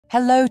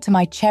Hello to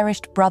my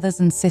cherished brothers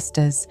and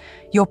sisters.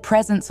 Your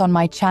presence on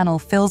my channel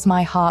fills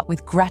my heart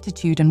with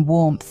gratitude and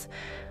warmth.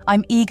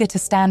 I'm eager to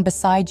stand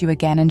beside you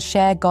again and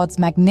share God's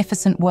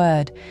magnificent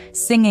word,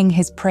 singing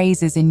his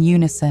praises in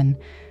unison.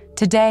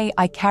 Today,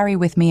 I carry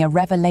with me a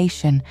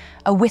revelation,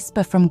 a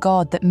whisper from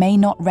God that may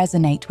not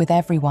resonate with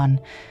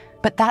everyone.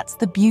 But that's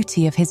the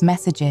beauty of his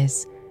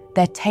messages.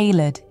 They're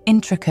tailored,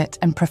 intricate,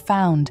 and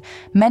profound,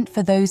 meant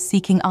for those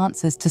seeking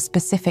answers to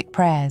specific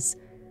prayers.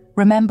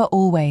 Remember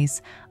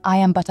always, I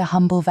am but a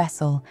humble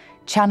vessel,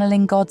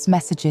 channeling God's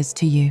messages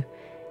to you.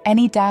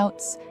 Any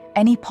doubts,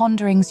 any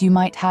ponderings you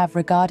might have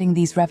regarding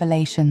these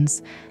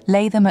revelations,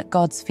 lay them at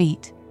God's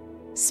feet.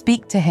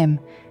 Speak to him,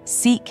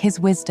 seek his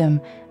wisdom,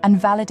 and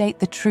validate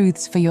the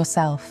truths for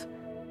yourself.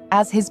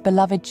 As his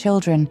beloved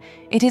children,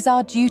 it is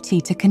our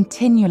duty to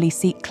continually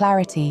seek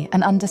clarity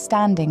and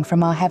understanding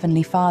from our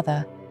Heavenly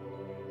Father.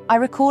 I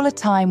recall a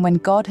time when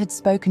God had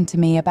spoken to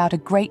me about a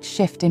great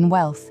shift in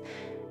wealth,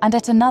 and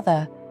at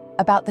another,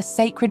 about the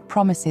sacred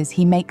promises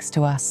he makes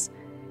to us.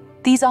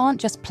 These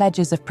aren't just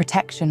pledges of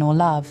protection or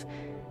love.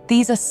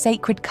 These are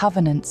sacred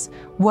covenants,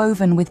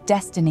 woven with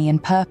destiny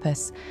and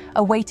purpose,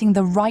 awaiting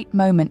the right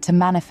moment to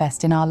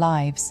manifest in our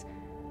lives.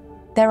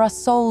 There are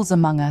souls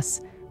among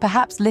us,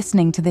 perhaps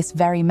listening to this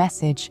very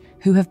message,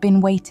 who have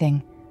been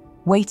waiting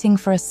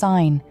for a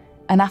sign,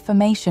 an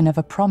affirmation of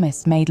a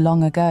promise made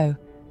long ago.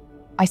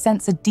 I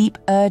sense a deep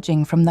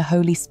urging from the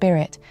Holy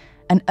Spirit,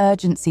 an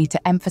urgency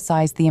to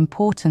emphasize the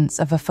importance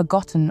of a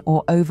forgotten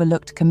or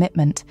overlooked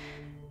commitment.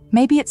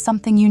 Maybe it's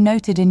something you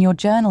noted in your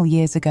journal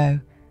years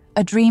ago,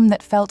 a dream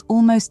that felt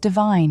almost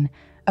divine,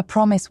 a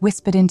promise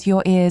whispered into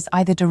your ears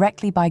either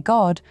directly by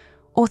God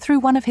or through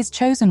one of his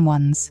chosen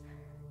ones.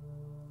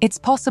 It's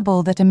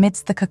possible that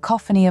amidst the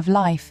cacophony of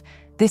life,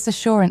 this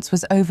assurance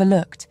was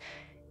overlooked,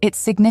 its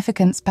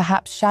significance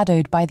perhaps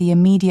shadowed by the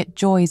immediate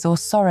joys or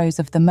sorrows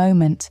of the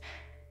moment.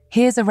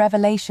 Here's a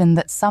revelation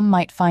that some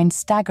might find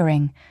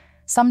staggering.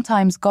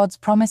 Sometimes God's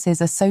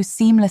promises are so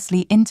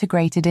seamlessly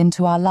integrated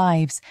into our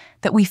lives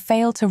that we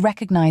fail to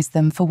recognize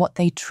them for what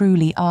they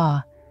truly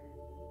are.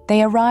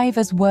 They arrive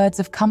as words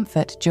of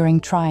comfort during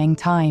trying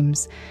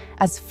times,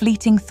 as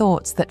fleeting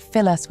thoughts that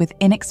fill us with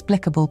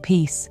inexplicable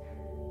peace.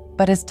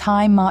 But as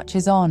time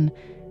marches on,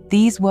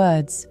 these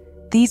words,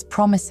 these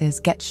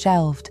promises get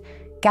shelved,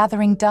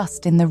 gathering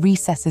dust in the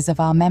recesses of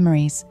our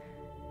memories.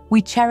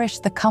 We cherish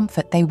the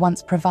comfort they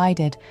once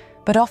provided,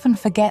 but often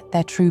forget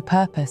their true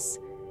purpose.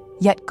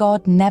 Yet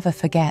God never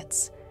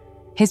forgets.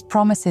 His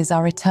promises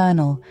are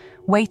eternal,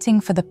 waiting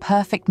for the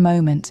perfect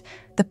moment,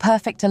 the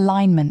perfect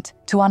alignment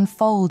to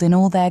unfold in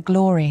all their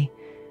glory.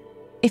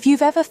 If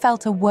you've ever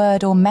felt a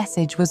word or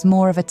message was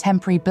more of a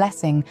temporary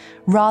blessing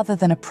rather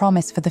than a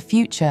promise for the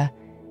future,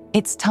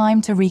 it's time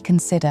to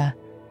reconsider.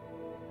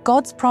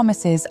 God's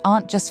promises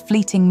aren't just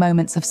fleeting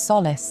moments of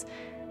solace,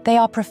 they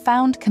are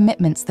profound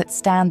commitments that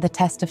stand the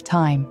test of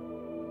time.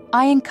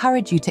 I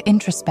encourage you to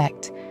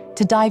introspect,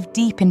 to dive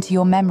deep into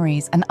your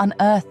memories and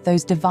unearth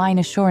those divine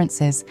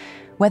assurances,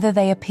 whether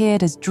they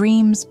appeared as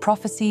dreams,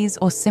 prophecies,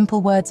 or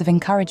simple words of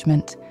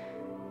encouragement.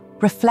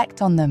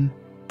 Reflect on them,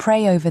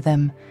 pray over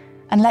them,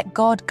 and let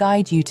God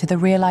guide you to the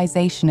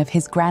realization of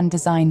his grand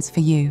designs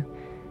for you.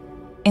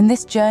 In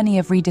this journey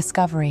of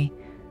rediscovery,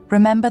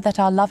 remember that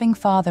our loving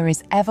Father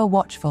is ever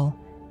watchful,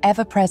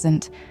 ever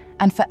present,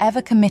 and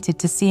forever committed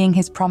to seeing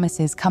his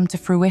promises come to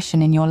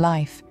fruition in your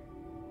life.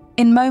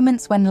 In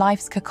moments when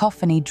life's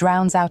cacophony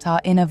drowns out our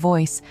inner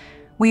voice,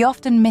 we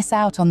often miss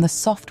out on the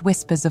soft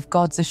whispers of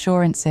God's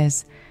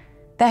assurances.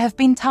 There have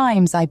been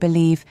times, I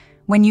believe,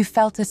 when you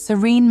felt a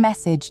serene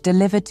message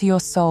delivered to your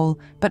soul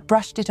but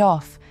brushed it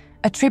off,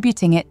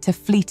 attributing it to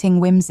fleeting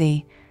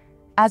whimsy.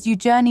 As you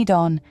journeyed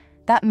on,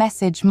 that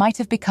message might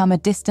have become a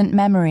distant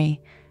memory,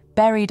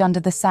 buried under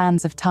the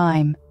sands of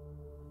time.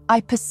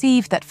 I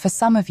perceive that for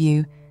some of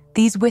you,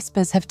 these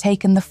whispers have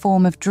taken the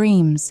form of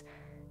dreams.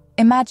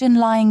 Imagine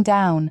lying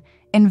down,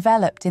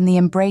 enveloped in the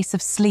embrace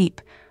of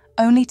sleep,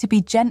 only to be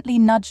gently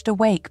nudged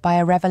awake by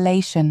a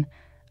revelation,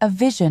 a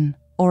vision,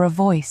 or a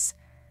voice.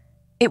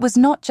 It was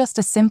not just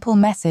a simple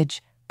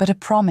message, but a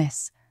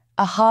promise,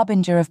 a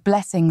harbinger of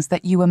blessings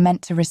that you were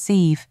meant to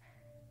receive.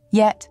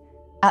 Yet,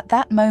 at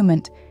that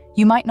moment,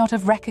 you might not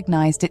have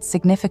recognized its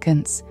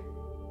significance.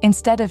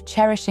 Instead of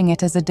cherishing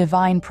it as a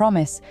divine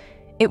promise,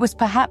 it was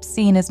perhaps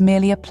seen as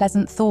merely a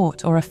pleasant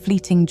thought or a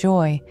fleeting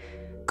joy.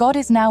 God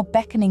is now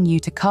beckoning you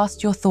to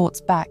cast your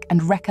thoughts back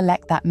and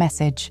recollect that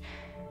message.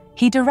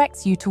 He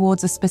directs you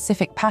towards a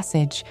specific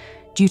passage.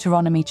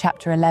 Deuteronomy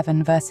chapter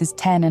 11, verses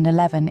 10 and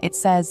 11, it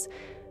says,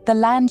 "The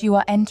land you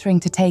are entering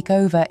to take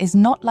over is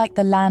not like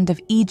the land of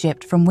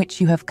Egypt from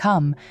which you have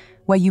come,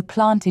 where you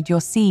planted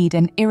your seed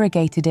and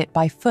irrigated it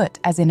by foot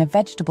as in a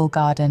vegetable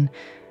garden.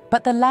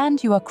 But the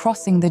land you are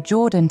crossing the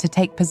Jordan to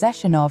take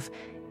possession of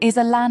is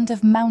a land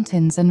of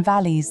mountains and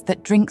valleys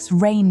that drinks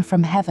rain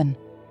from heaven."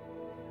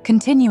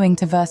 Continuing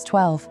to verse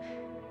 12,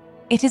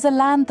 "It is a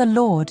land the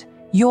Lord,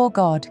 your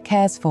God,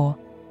 cares for.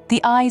 The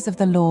eyes of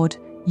the Lord,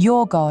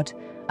 your God,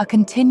 are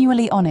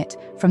continually on it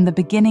from the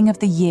beginning of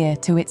the year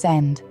to its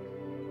end."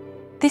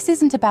 This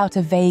isn't about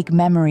a vague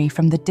memory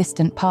from the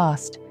distant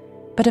past,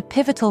 but a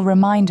pivotal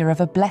reminder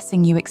of a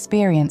blessing you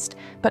experienced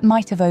but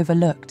might have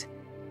overlooked.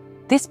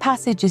 This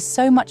passage is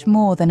so much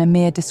more than a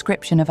mere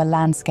description of a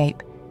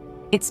landscape.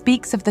 It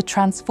speaks of the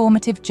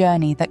transformative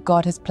journey that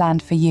God has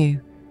planned for you.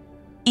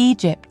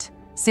 Egypt,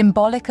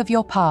 symbolic of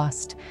your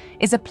past,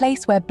 is a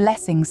place where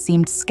blessings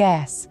seemed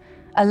scarce,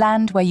 a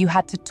land where you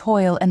had to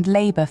toil and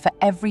labor for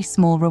every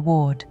small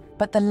reward.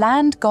 But the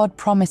land God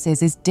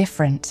promises is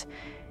different.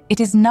 It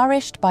is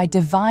nourished by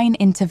divine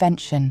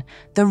intervention,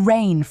 the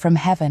rain from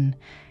heaven.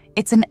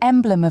 It's an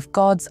emblem of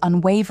God's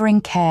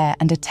unwavering care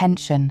and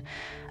attention,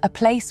 a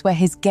place where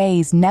His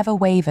gaze never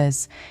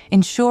wavers,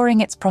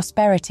 ensuring its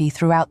prosperity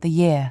throughout the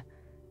year.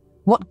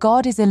 What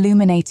God is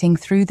illuminating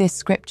through this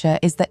scripture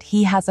is that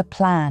He has a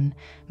plan,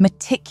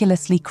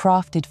 meticulously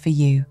crafted for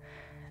you,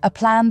 a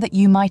plan that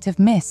you might have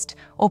missed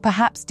or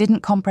perhaps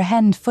didn't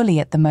comprehend fully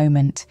at the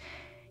moment.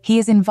 He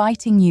is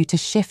inviting you to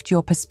shift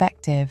your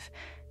perspective,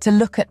 to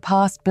look at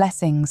past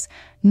blessings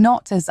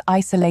not as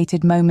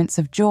isolated moments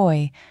of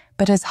joy,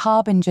 but as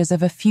harbingers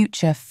of a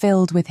future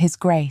filled with His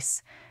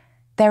grace.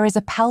 There is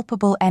a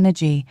palpable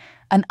energy,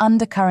 an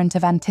undercurrent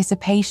of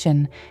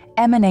anticipation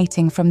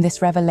emanating from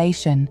this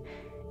revelation.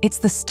 It's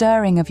the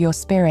stirring of your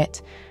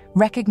spirit,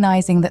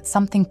 recognizing that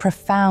something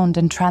profound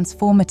and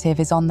transformative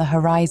is on the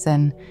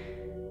horizon.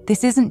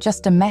 This isn't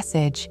just a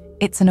message,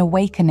 it's an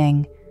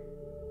awakening.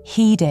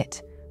 Heed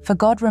it, for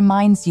God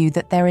reminds you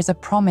that there is a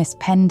promise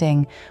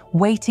pending,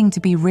 waiting to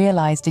be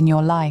realized in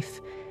your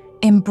life.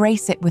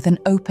 Embrace it with an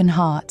open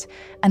heart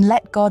and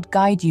let God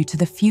guide you to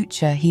the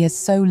future He has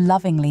so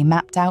lovingly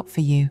mapped out for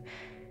you.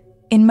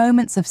 In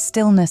moments of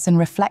stillness and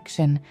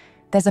reflection,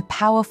 there's a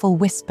powerful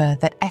whisper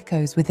that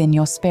echoes within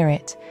your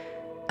spirit,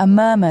 a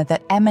murmur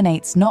that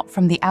emanates not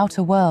from the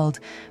outer world,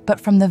 but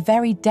from the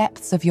very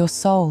depths of your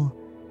soul.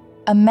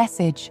 A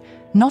message,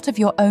 not of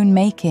your own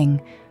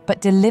making, but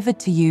delivered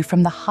to you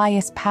from the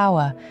highest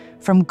power,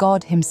 from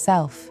God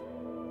Himself.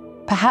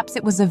 Perhaps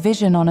it was a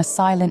vision on a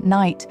silent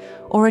night,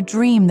 or a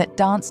dream that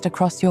danced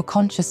across your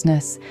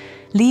consciousness,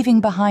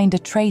 leaving behind a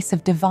trace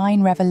of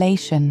divine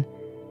revelation.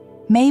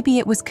 Maybe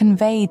it was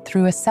conveyed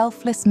through a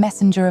selfless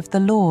messenger of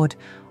the Lord,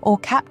 or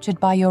captured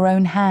by your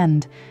own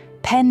hand,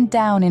 penned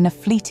down in a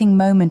fleeting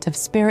moment of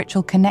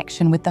spiritual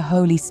connection with the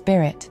Holy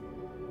Spirit.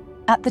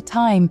 At the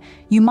time,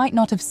 you might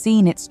not have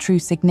seen its true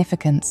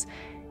significance.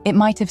 It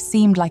might have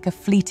seemed like a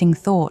fleeting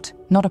thought,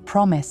 not a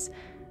promise,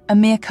 a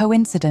mere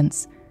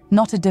coincidence,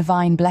 not a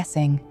divine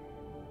blessing.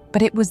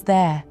 But it was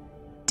there,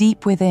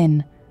 deep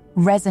within,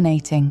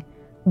 resonating,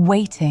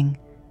 waiting.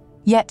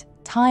 Yet,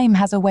 time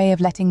has a way of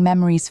letting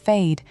memories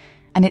fade,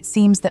 and it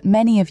seems that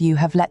many of you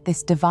have let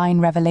this divine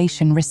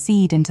revelation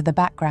recede into the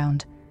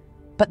background.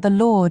 But the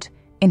Lord,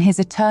 in His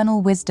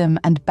eternal wisdom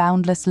and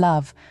boundless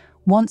love,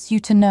 wants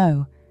you to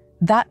know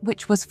that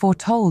which was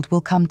foretold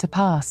will come to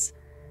pass.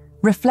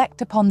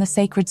 Reflect upon the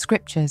sacred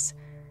scriptures.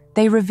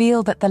 They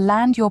reveal that the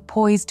land you're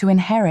poised to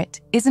inherit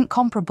isn't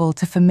comparable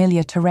to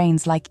familiar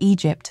terrains like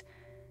Egypt.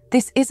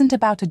 This isn't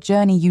about a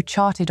journey you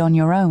charted on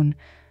your own,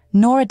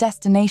 nor a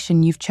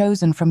destination you've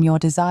chosen from your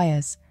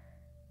desires.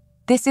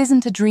 This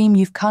isn't a dream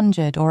you've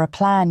conjured or a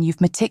plan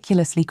you've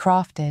meticulously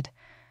crafted.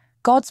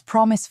 God's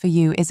promise for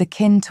you is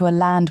akin to a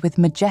land with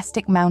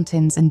majestic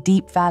mountains and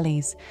deep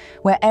valleys,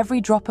 where every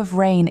drop of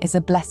rain is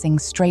a blessing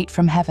straight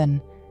from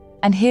heaven.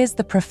 And here's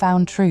the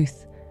profound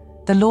truth.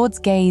 The Lord's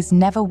gaze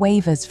never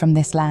wavers from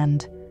this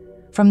land.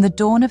 From the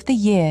dawn of the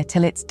year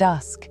till its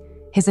dusk,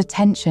 His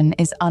attention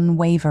is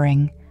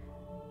unwavering.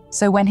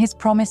 So when His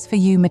promise for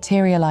you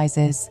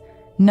materializes,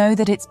 know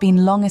that it's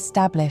been long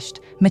established,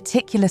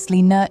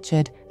 meticulously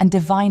nurtured, and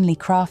divinely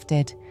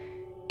crafted.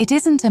 It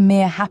isn't a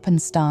mere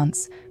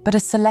happenstance, but a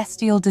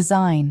celestial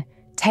design,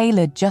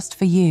 tailored just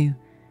for you.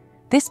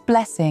 This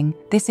blessing,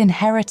 this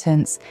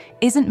inheritance,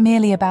 isn't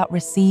merely about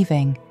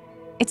receiving.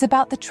 It's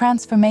about the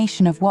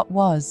transformation of what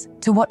was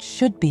to what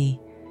should be.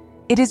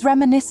 It is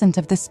reminiscent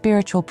of the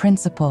spiritual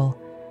principle.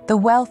 The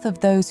wealth of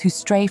those who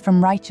stray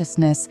from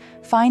righteousness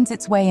finds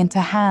its way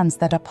into hands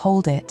that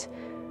uphold it.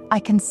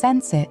 I can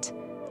sense it.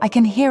 I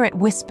can hear it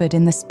whispered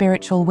in the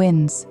spiritual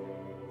winds.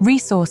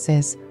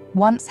 Resources,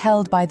 once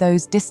held by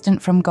those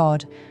distant from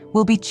God,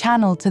 will be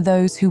channeled to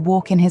those who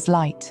walk in His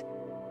light.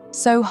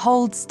 So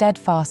hold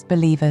steadfast,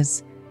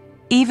 believers.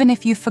 Even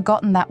if you've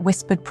forgotten that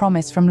whispered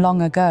promise from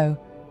long ago,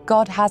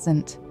 God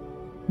hasn't.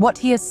 What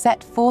He has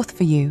set forth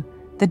for you,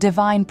 the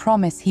divine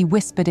promise He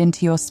whispered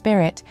into your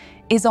spirit,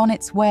 is on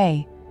its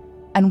way.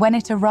 And when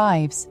it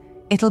arrives,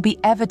 it'll be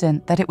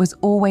evident that it was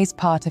always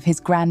part of His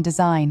grand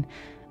design,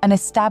 an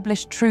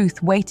established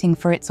truth waiting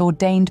for its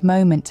ordained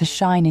moment to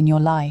shine in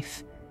your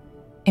life.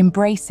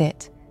 Embrace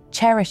it,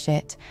 cherish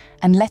it,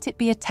 and let it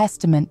be a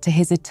testament to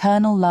His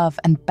eternal love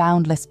and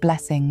boundless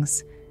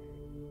blessings.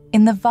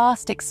 In the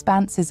vast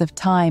expanses of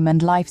time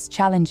and life's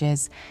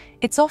challenges,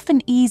 it's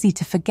often easy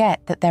to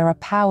forget that there are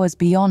powers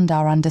beyond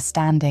our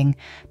understanding,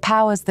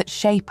 powers that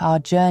shape our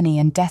journey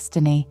and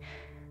destiny.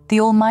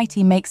 The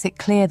Almighty makes it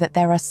clear that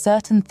there are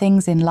certain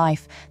things in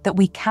life that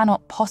we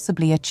cannot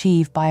possibly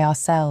achieve by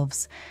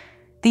ourselves.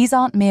 These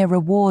aren't mere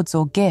rewards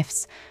or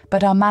gifts,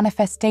 but are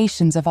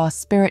manifestations of our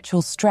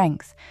spiritual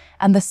strength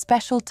and the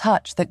special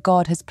touch that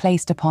God has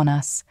placed upon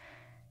us.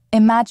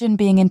 Imagine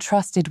being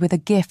entrusted with a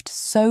gift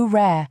so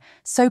rare,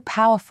 so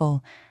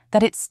powerful,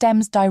 that it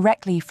stems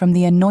directly from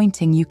the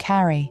anointing you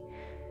carry.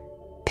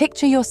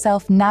 Picture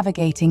yourself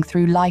navigating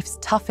through life's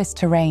toughest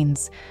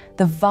terrains,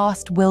 the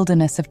vast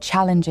wilderness of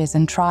challenges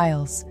and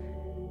trials.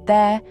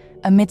 There,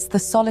 amidst the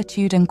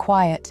solitude and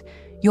quiet,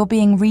 you're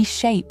being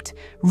reshaped,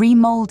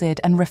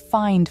 remolded, and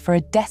refined for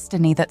a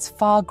destiny that's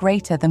far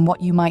greater than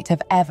what you might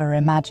have ever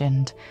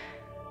imagined.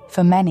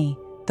 For many,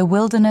 the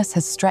wilderness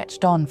has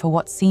stretched on for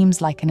what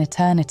seems like an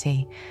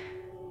eternity.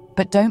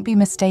 But don't be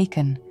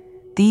mistaken.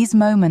 These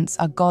moments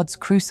are God's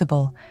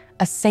crucible,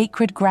 a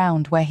sacred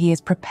ground where He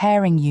is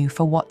preparing you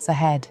for what's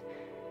ahead.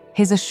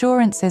 His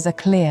assurances are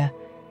clear.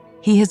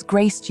 He has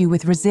graced you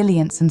with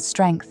resilience and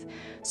strength,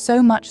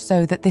 so much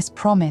so that this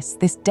promise,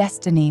 this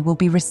destiny, will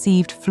be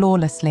received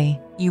flawlessly.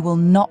 You will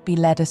not be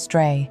led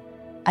astray,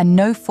 and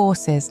no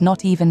forces,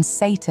 not even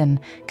Satan,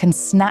 can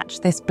snatch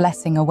this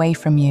blessing away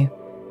from you.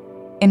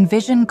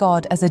 Envision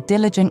God as a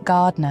diligent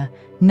gardener,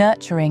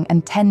 nurturing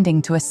and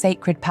tending to a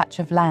sacred patch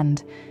of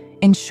land,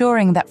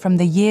 ensuring that from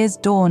the year's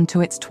dawn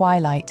to its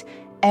twilight,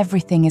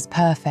 everything is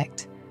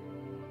perfect.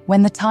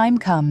 When the time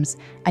comes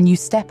and you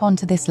step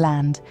onto this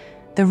land,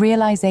 the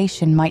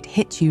realization might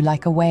hit you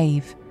like a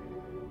wave.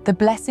 The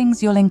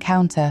blessings you'll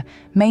encounter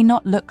may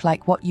not look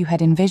like what you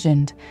had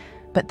envisioned,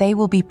 but they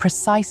will be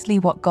precisely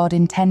what God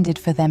intended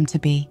for them to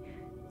be,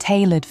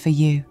 tailored for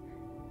you.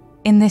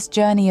 In this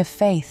journey of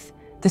faith,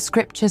 the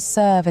scriptures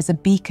serve as a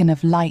beacon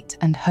of light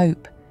and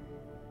hope.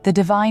 The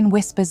divine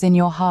whispers in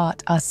your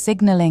heart are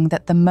signaling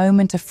that the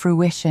moment of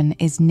fruition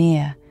is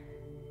near.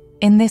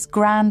 In this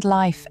grand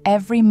life,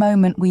 every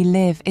moment we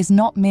live is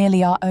not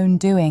merely our own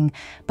doing,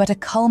 but a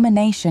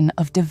culmination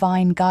of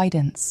divine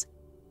guidance.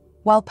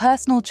 While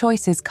personal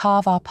choices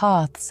carve our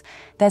paths,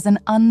 there's an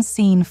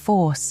unseen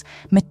force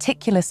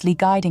meticulously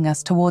guiding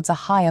us towards a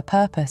higher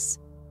purpose.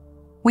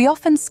 We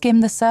often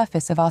skim the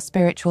surface of our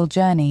spiritual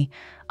journey,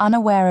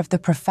 unaware of the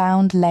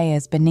profound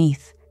layers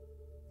beneath.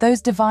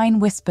 Those divine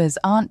whispers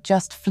aren't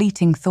just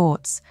fleeting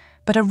thoughts,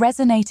 but a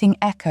resonating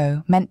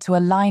echo meant to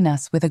align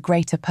us with a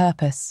greater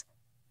purpose.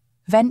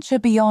 Venture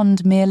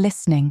beyond mere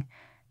listening.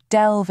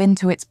 Delve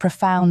into its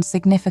profound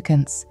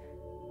significance.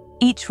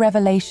 Each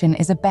revelation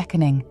is a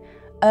beckoning,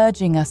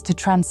 urging us to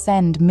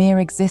transcend mere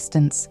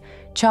existence,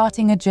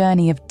 charting a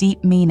journey of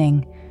deep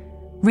meaning.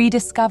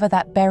 Rediscover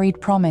that buried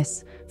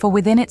promise, for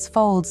within its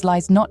folds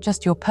lies not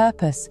just your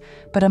purpose,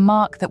 but a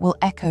mark that will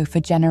echo for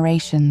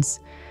generations.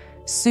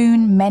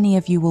 Soon, many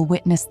of you will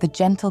witness the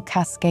gentle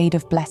cascade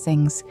of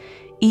blessings,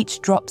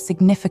 each drop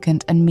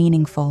significant and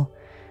meaningful.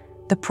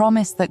 The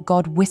promise that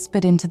God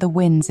whispered into the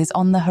winds is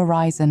on the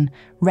horizon,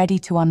 ready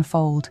to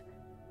unfold.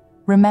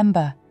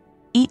 Remember,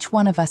 each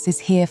one of us is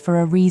here for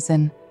a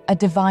reason, a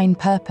divine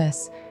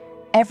purpose.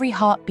 Every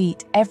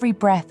heartbeat, every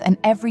breath, and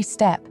every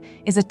step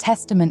is a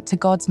testament to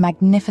God's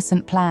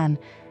magnificent plan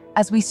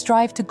as we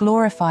strive to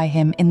glorify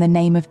Him in the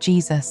name of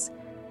Jesus.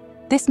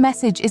 This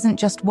message isn't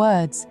just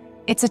words,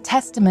 it's a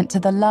testament to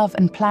the love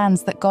and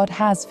plans that God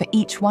has for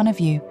each one of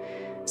you.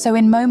 So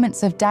in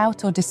moments of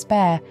doubt or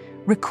despair,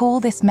 recall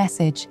this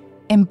message,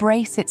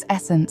 embrace its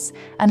essence,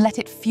 and let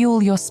it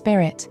fuel your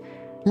spirit.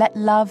 Let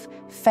love,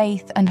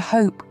 faith, and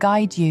hope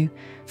guide you,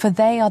 for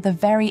they are the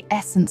very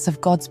essence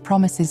of God's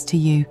promises to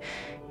you.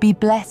 Be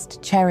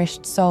blessed,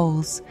 cherished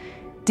souls.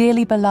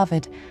 Dearly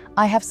beloved,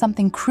 I have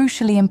something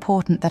crucially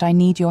important that I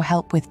need your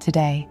help with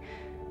today.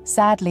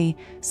 Sadly,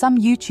 some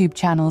YouTube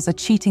channels are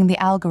cheating the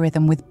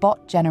algorithm with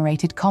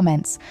bot-generated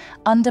comments,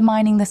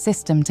 undermining the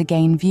system to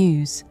gain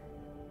views.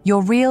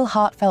 Your real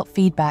heartfelt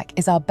feedback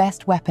is our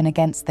best weapon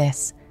against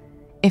this.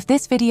 If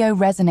this video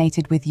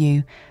resonated with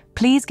you,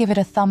 please give it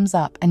a thumbs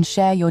up and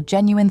share your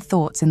genuine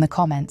thoughts in the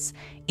comments,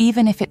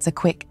 even if it's a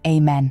quick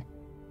amen.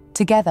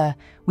 Together,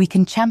 we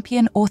can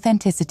champion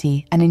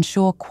authenticity and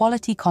ensure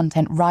quality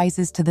content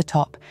rises to the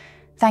top.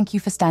 Thank you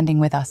for standing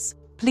with us.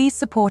 Please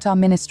support our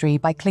ministry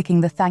by clicking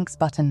the thanks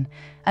button,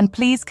 and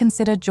please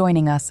consider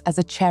joining us as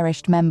a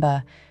cherished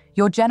member.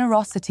 Your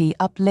generosity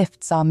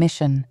uplifts our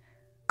mission.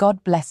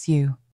 God bless you.